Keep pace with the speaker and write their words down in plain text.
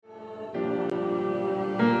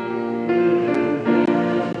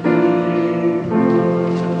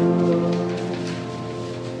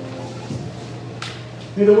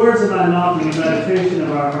May the words of my mouth and the meditation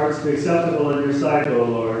of our hearts be acceptable in your sight, O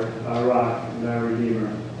Lord, our rock and our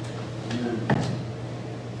Redeemer. Amen.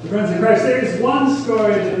 Friends in Christ, there is one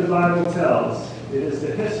story that the Bible tells. It is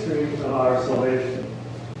the history of our salvation.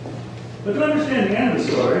 But to understand the end of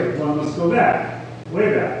the story, one must go back,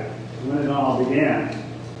 way back, to when it all began.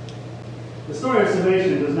 The story of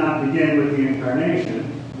salvation does not begin with the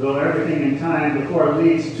Incarnation, though everything in time before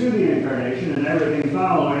leads to the Incarnation and everything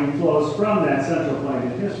following flows from that central point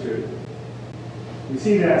in history. We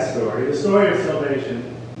see that story, the story of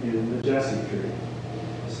salvation, in the Jesse tree.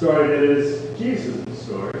 A story that is Jesus'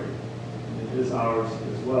 story, and it is ours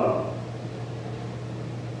as well.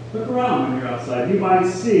 Look around when you're outside. You might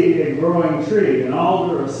see a growing tree, an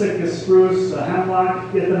alder, a Sitka spruce, a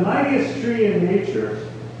hemlock, yet the mightiest tree in nature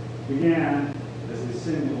began as a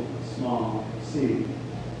single small seed.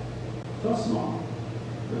 So small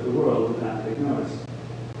that the world did not take notice.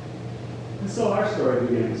 And so our story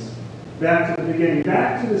begins. Back to the beginning,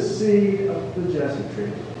 back to the seed of the Jesse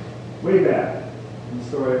tree. Way back when the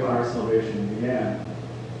story of our salvation began.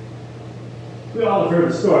 We all have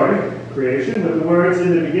heard the story, creation, with the words,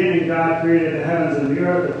 in the beginning God created the heavens and the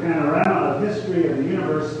earth. The panorama of history of the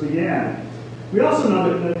universe began. We also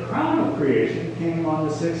know that the crown of creation came on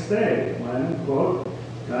the sixth day, when, quote,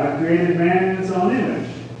 God created man in his own image.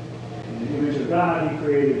 In the image of God, he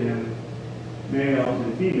created him, male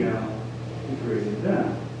and female, he created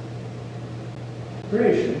them.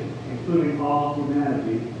 Creation, including all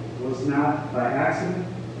humanity, was not by accident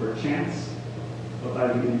or chance, but by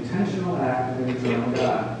the intentional act of an eternal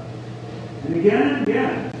God. And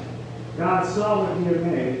again, God saw what he had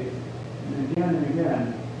made, and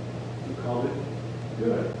again, he called it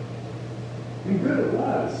good. And good it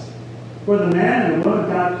was. For the man and the woman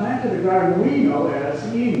God planted a garden we know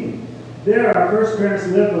as Eden. There our first parents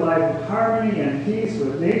lived a life of harmony and peace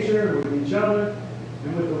with nature, with each other,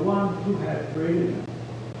 and with the one who had created them.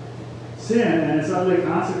 Sin and its ugly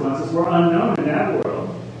consequences were unknown in that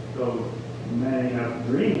world, though many have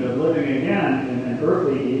dreamed of living again in an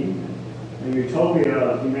earthly Eden, a utopia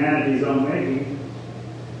of humanity's own making.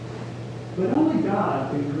 But only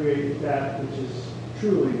God can create that which is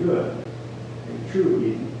truly good, a true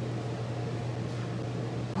Eden.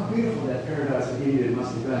 How beautiful that paradise of Eden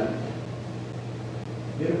must have been.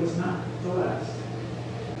 Yet it was not the last.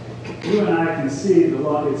 You and I can see the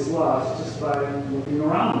love it's lost just by looking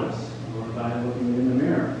around us, or by looking in the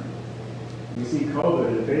mirror. We see COVID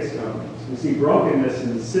and face coverings. We see brokenness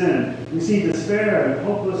and sin. We see despair and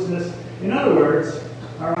hopelessness. In other words,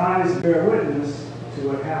 our eyes bear witness to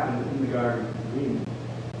what happened in the Garden of Eden.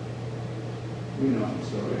 We know the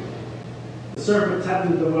story. The serpent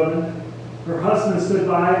tempted the woman. Her husband stood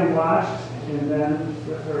by and watched, and then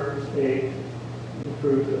with her ate the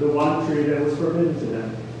fruit of the one tree that was forbidden to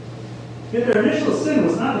them. Yet their initial sin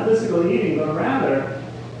was not the physical eating, but rather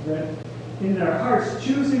that in their hearts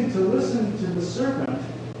choosing to listen to the serpent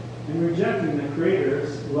and rejecting the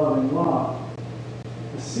Creator's loving law.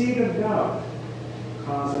 The seed of doubt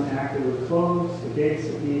caused an act that would close the gates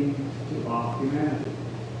of Eden to all humanity.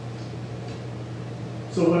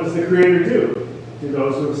 So what does the Creator do to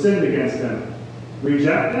those who have sinned against Him?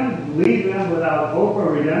 Reject them? Leave them without hope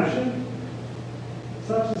or redemption?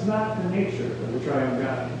 Such is not the nature of the triune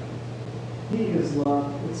God. He is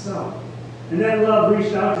love itself. And that love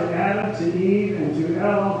reached out to Adam, to Eve, and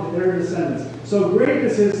to all their descendants. So great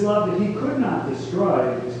is His love that He could not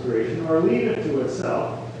destroy His creation or leave it to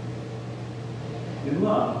itself. In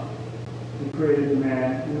love, He created the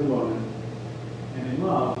man and the woman. And in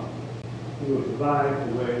love, He would provide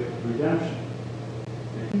the way of redemption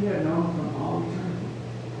that He had known from all eternity.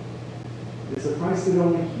 It's a price that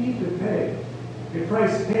only He could pay. A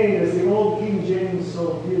price paid, as the old King James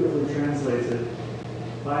so beautifully translates it,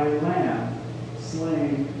 by a lamb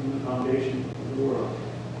slain from the foundation of the world.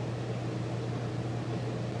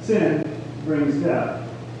 Sin brings death,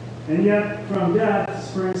 and yet from death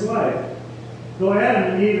springs life. Though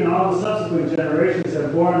Adam and Eve and all the subsequent generations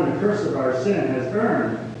have borne the curse of our sin, has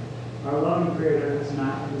earned, our loving Creator has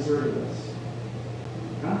not deserted us.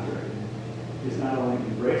 On the contrary, He has not only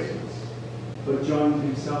embraced us, but joined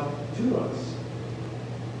Himself to us.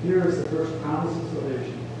 Here is the first promise of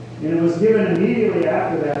salvation. And it was given immediately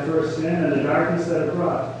after that first sin and the darkness that it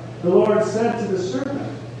brought. The Lord said to the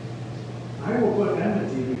serpent, I will put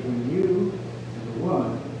enmity between you and the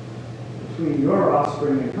woman, between your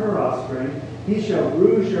offspring and her offspring. He shall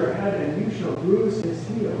bruise your head, and you shall bruise his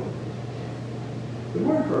heel. The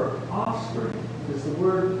word for offspring is the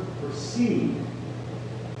word for seed.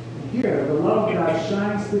 And here, the love of God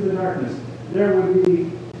shines through the darkness. There would be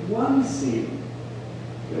one seed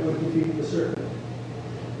that would defeat the serpent.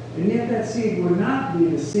 And yet that seed would not be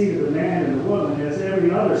the seed of the man and the woman as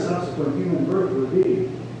every other subsequent human birth would be.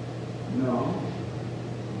 No.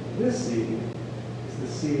 This seed is the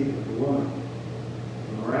seed of the woman,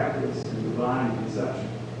 the miraculous and divine conception.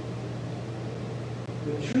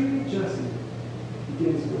 The tree of Jesse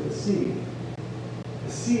begins with a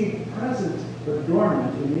seed present but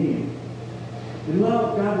dormant in Eve. In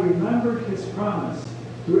love, God remembered his promise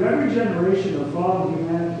through every generation of fallen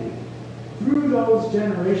humanity. Through those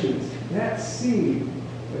generations, that seed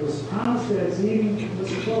that was promised as Eve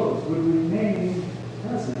was closed would remain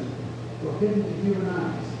present or hidden to human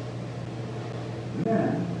eyes. And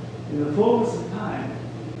then, in the fullness of time,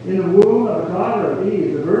 in the womb of a daughter of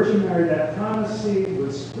Eve, the Virgin Mary, that promised seed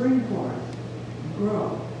would spring forth and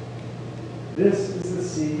grow. This is the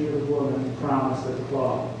seed of the woman promised at the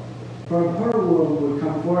fall. From her womb would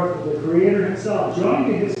come forth the Creator himself, joined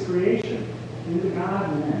to his creation, into God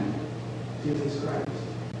and man, Jesus Christ.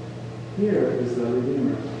 Here is the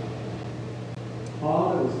Redeemer. All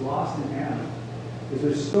that was lost in Adam is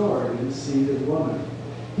restored in the seed of the woman.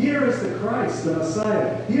 Here is the Christ, the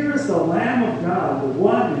Messiah. Here is the Lamb of God, the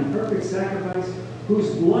one in perfect sacrifice,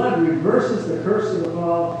 whose blood reverses the curse of the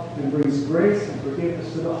fall and brings grace and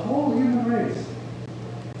forgiveness to the whole human race.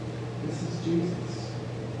 This is Jesus,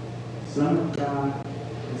 Son of God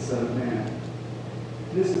and Son of Man.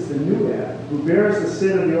 This is the new Adam, who bears the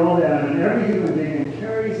sin of the old Adam and every human being and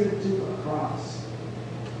carries it to a cross.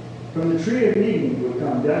 From the tree of Eden would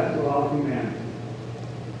come death to all humanity,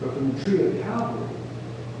 but from the tree of Calvary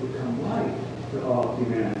would come life to all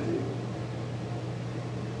humanity.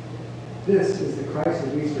 This is the Christ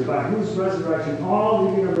of Easter, by whose resurrection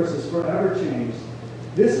all the universe is forever changed.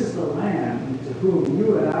 This is the Lamb into whom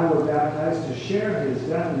you and I were baptized to share his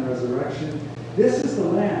death and resurrection. This is the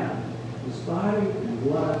Lamb whose body and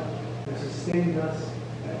blood have sustained us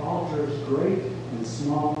at altars great and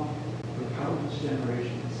small for countless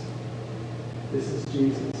generations. This is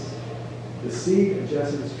Jesus, the seed of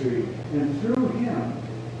Jesse's tree, and through him,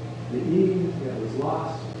 the Eden that was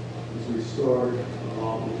lost is restored for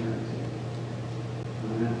all eternity.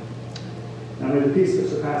 Amen. Now may the peace that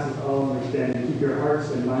surpasses all understanding keep your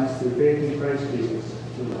hearts and minds through faith in Christ Jesus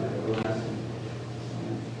to life everlasting.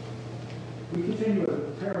 Amen. We continue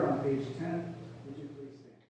with prayer on page 10.